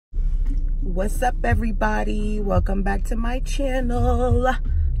What's up, everybody? Welcome back to my channel.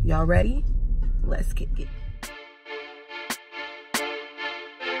 Y'all ready? Let's kick it.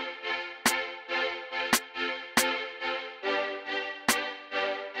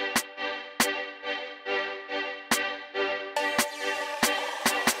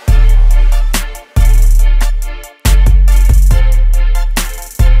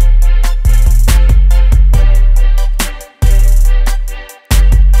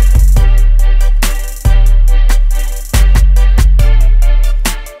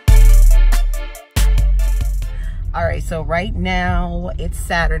 So right now it's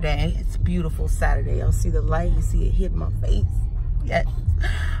Saturday. It's beautiful Saturday. Y'all see the light? You see it hit my face? Yes.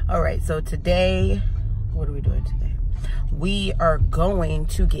 All right, so today, what are we doing today? We are going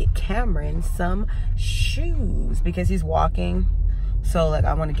to get Cameron some shoes because he's walking. So like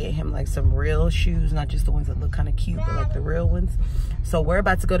I want to get him like some real shoes, not just the ones that look kind of cute, but like the real ones. So we're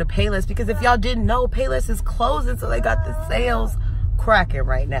about to go to Payless because if y'all didn't know, Payless is closing, so they got the sales cracking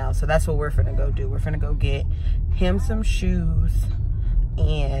right now. So that's what we're finna go do. We're finna go get him some shoes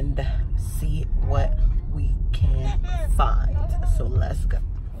and see what we can find. So let's go.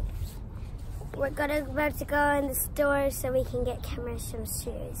 We're about to go in the store so we can get Cameron some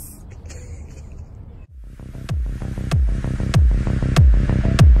shoes.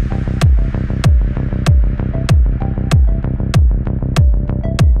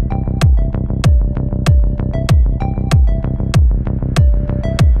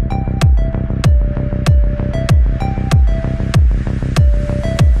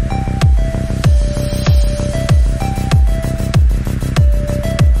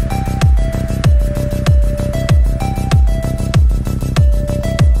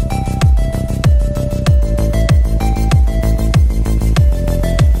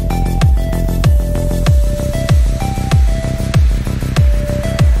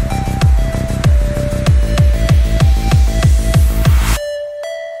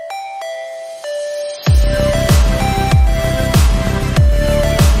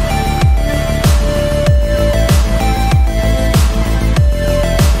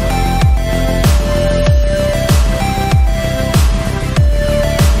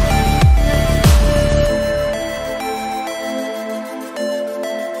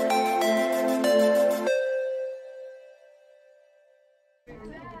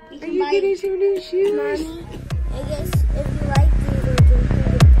 Are you getting some new shoes? Mommy, I guess if you like these, we can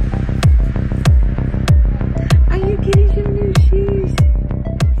get them. Are you getting some new shoes?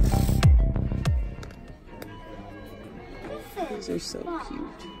 These are so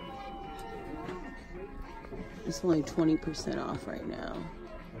cute. It's only 20% off right now.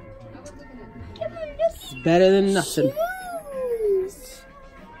 It's better than nothing. Shoes.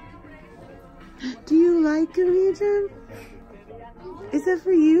 Do you like them, Ethan? Is that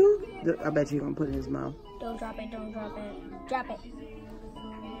for you? I bet you're gonna put it in his mouth. Don't drop it, don't drop it. Drop it.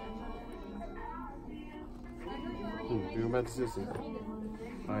 Give them back to sister.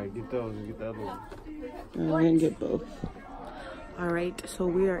 Alright, get those and get the other one. I can get both. Alright, so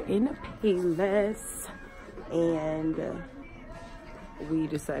we are in Payless and we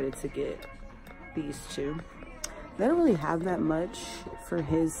decided to get these two. They don't really have that much for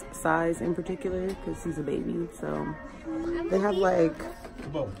his size in particular because he's a baby, so they have like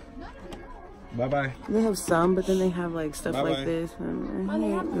bye-bye. They have some, but then they have like stuff Bye-bye. like this and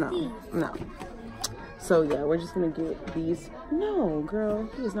no. So yeah, we're just gonna get these. No, girl,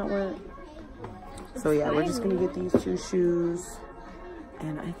 he is not wearing. So yeah, we're just gonna get these two shoes,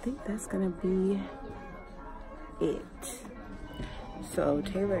 and I think that's gonna be it. So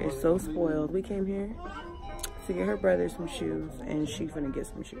Taylor is so spoiled. We came here to get her brother some shoes, and she's gonna get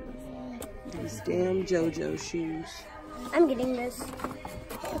some shoes. These damn JoJo shoes. I'm getting this.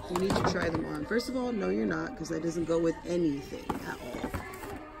 You need to try them on. First of all, no you're not, because that doesn't go with anything at all.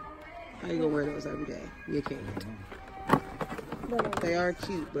 How you gonna wear those every day? You can't. They are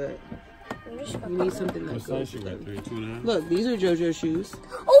cute, but you need something that goes with them. Look, these are JoJo shoes.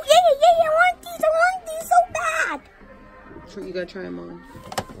 Oh yeah, I want these so bad. You gotta try them on.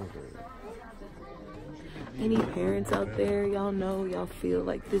 Any parents out there, y'all know, y'all feel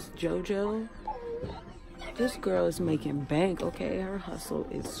like this JoJo? This girl is making bank, okay? Her hustle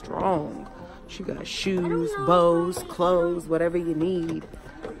is strong. She got shoes, bows, clothes, whatever you need.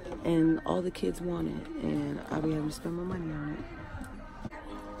 And all the kids want it. And I'll be having to spend my money on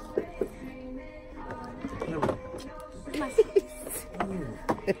it.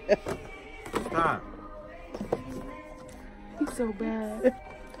 Stop. He's so bad.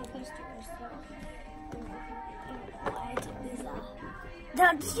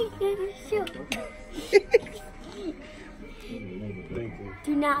 Don't you get a shoe? Thank you.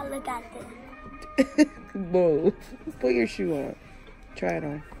 Do not look at this. Whoa. Put your shoe on. Try it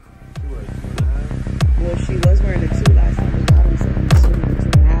on. Well, she was wearing a 2 last time we got them, so I'm assuming a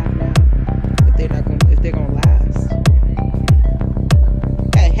 2.5 now. If they're gonna last.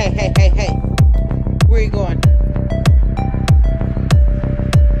 Hey. Where are you going?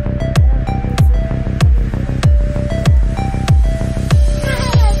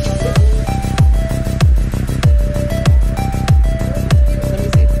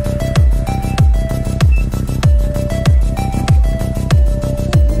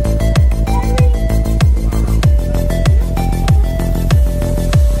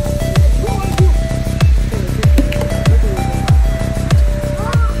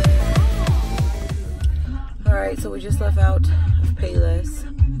 So we just left out of Payless,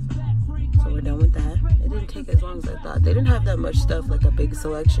 so we're done with that. It didn't take as long as I thought. They didn't have that much stuff, like a big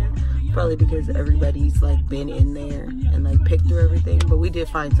selection, probably because everybody's like been in there and like picked through everything, but we did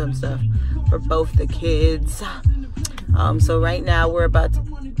find some stuff for both the kids. So right now we're about to,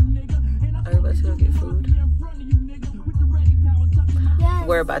 are we about to go get food? Yes.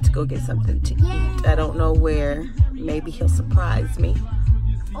 We're about to go get something to eat. I don't know where. Maybe he'll surprise me.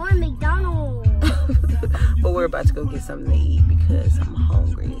 Or McDonald's. But we're about to go get something to eat because I'm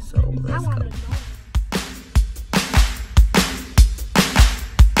hungry, so let's go.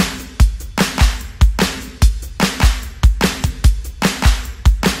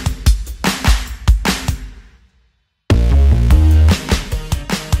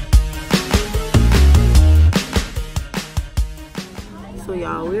 So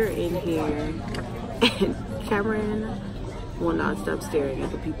y'all, we're in here and Cameron will not stop staring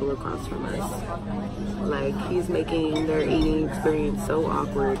at the people across from us. Like, he's making their eating experience so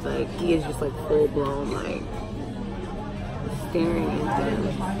awkward. Like, he is just like full blown, like, staring at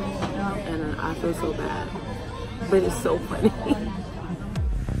them. And I feel so bad. But it's so funny.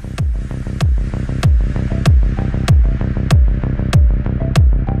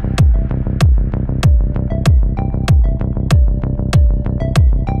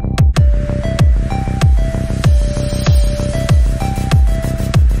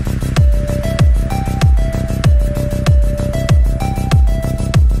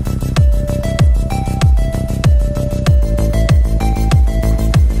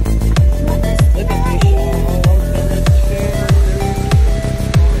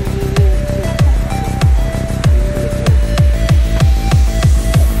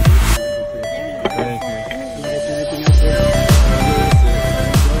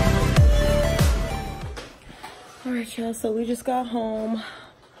 So we just got home.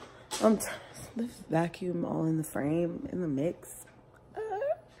 The vacuum all in the frame, in the mix.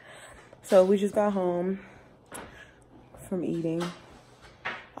 So we just got home from eating.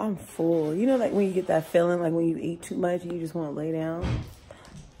 I'm full. You know, like when you get that feeling, like when you eat too much and you just want to lay down,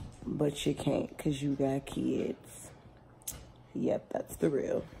 but you can't because you got kids. Yep, that's the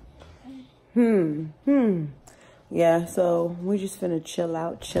real. Yeah, so we're just finna chill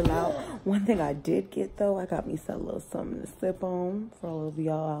out. One thing I did get though, I got me a little something to sip on for all of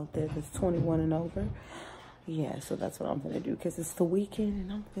y'all out there that's 21 and over. Yeah, so that's what I'm finna do because it's the weekend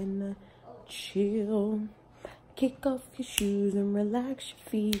and I'm finna chill. Kick off your shoes and relax your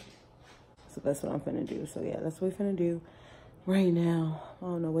feet. So that's what I'm finna do. So yeah, that's what we're finna do right now. I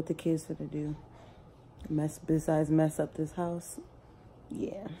don't know what the kids finna do. Besides mess up this house.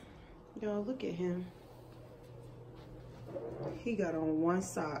 Yeah. Y'all, look at him. He got on one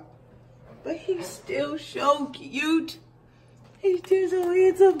sock, but he's still so cute. He's still so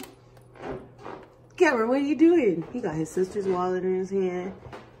handsome. Cameron, what are you doing? He got his sister's wallet in his hand.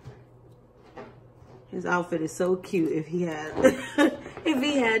 His outfit is so cute. If he had, if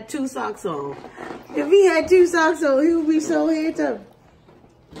he had 2 socks on, he would be so handsome.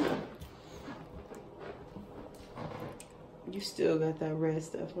 You still got that red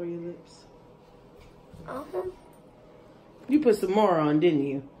stuff on your lips. You put some more on, didn't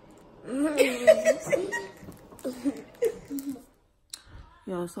you?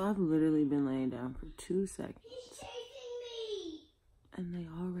 Yo, so I've literally been laying down for 2 seconds. He's chasing me. And they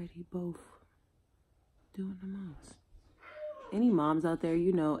already both doing the most. Any moms out there,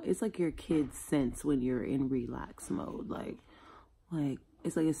 you know, it's like your kids sense when you're in relax mode. Like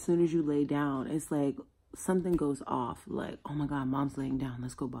it's like as soon as you lay down, it's like something goes off. Like, oh my God, mom's laying down.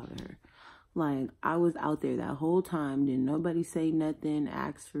 Let's go bother her. Like, I was out there that whole time. Didn't nobody say nothing,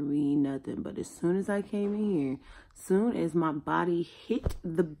 ask for me, nothing. But as soon as I came in here, soon as my body hit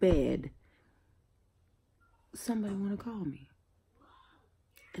the bed, somebody want to call me.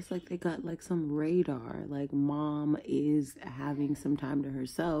 It's like they got like some radar. Like, mom is having some time to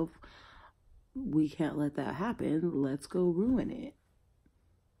herself. We can't let that happen. Let's go ruin it.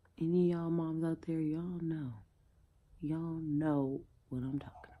 Any of y'all moms out there, y'all know. Y'all know what I'm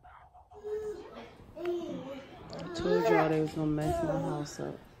talking about. I told y'all they was gonna mess my house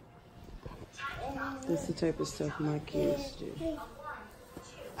up. This is the type of stuff my kids do.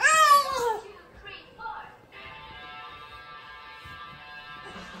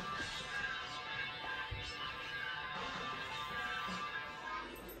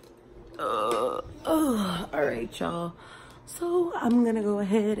 All right, y'all. So I'm gonna go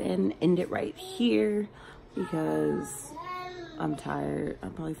ahead and end it right here because I'm tired.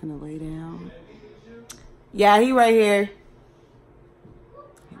 I'm probably finna lay down. Yeah, he right here.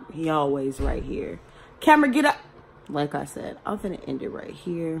 He always right here. Camera, get up. Like I said, I'm finna end it right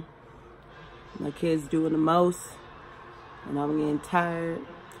here. My kid's doing the most and I'm getting tired.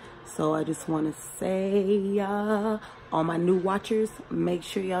 So I just want to say, all my new watchers, make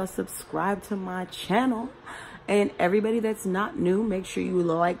sure y'all subscribe to my channel. And everybody that's not new, make sure you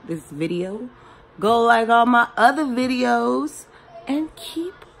like this video. Go like all my other videos. And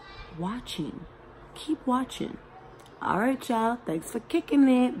keep watching. Keep watching. All right, y'all. Thanks for kicking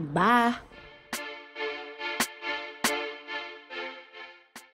it. Bye.